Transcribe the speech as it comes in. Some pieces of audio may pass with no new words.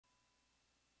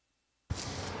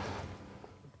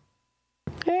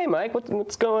Hey, Mike,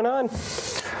 what's going on?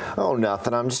 Oh,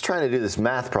 nothing. I'm just trying to do this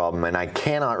math problem, and I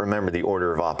cannot remember the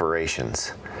order of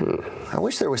operations. I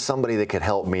wish there was somebody that could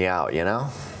help me out, you know?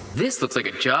 This looks like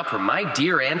a job for my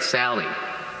dear Aunt Sally.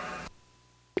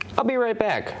 I'll be right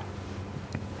back.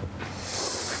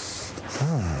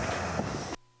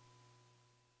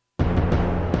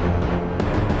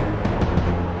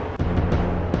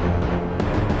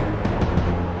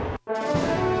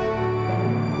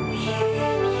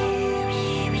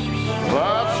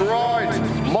 That's right,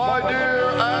 my dear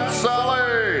Aunt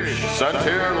Sally, sent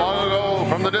here long ago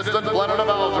from the distant planet of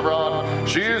Algebron.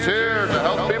 She is here to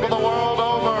help people the world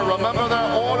over remember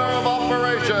their order of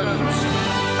operations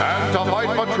and to fight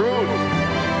for truth,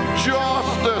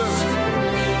 justice,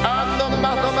 and the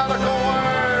mathematical way.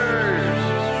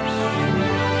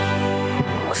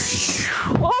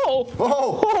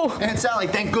 Oh, Aunt Sally,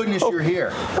 thank goodness you're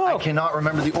here. I cannot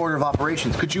remember the order of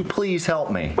operations. Could you please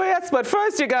help me? Well, yes, but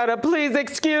first you gotta please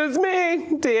excuse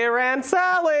me, dear Aunt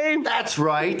Sally. That's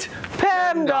right.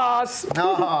 P.E.M.D.A.S.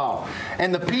 Oh,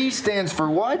 and the P stands for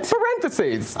what?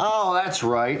 Parentheses. Oh, that's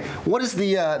right. What is the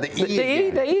E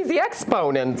again? The easy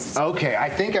exponents. Okay, I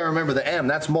think I remember the M.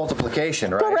 That's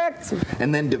multiplication, right? Correct.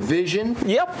 And then division?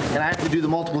 Yep. And I have to do the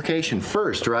multiplication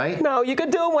first, right? No, you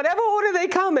could do them whatever order they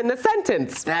come in the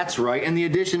sentence. That's right. And the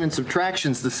addition and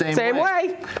subtraction's the same way. Same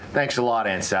way. Thanks a lot,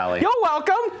 Aunt Sally. You're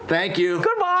welcome. Thank you.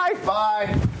 Goodbye.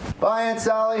 Bye. Bye, Aunt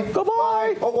Sally. Goodbye.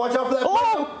 Bye. Oh, watch out for that.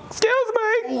 Oh, excuse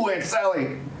me. Oh, Aunt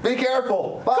Sally. Be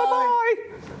careful. Bye. Goodbye.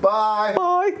 Bye.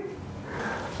 Bye.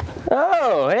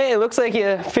 Oh, hey, looks like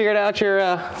you figured out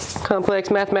your complex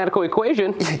mathematical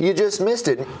equation. You just missed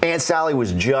it. Aunt Sally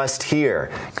was just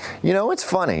here. You know, it's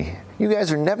funny. You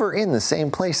guys are never in the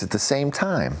same place at the same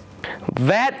time.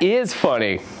 That is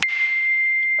funny.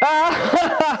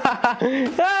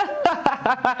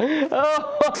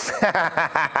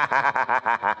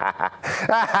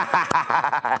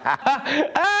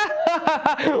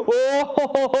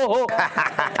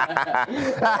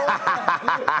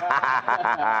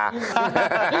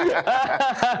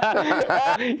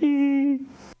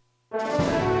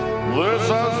 This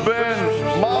has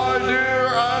been my dear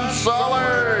Aunt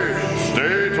Sally.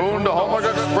 Stay tuned to Homework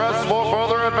Express for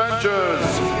further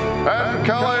adventures. And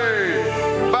Kelly,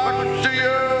 back to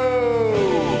you.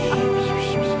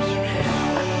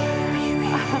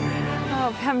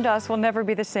 Oh, P.E.M.D.A.S will never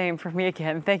be the same for me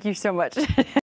again. Thank you so much.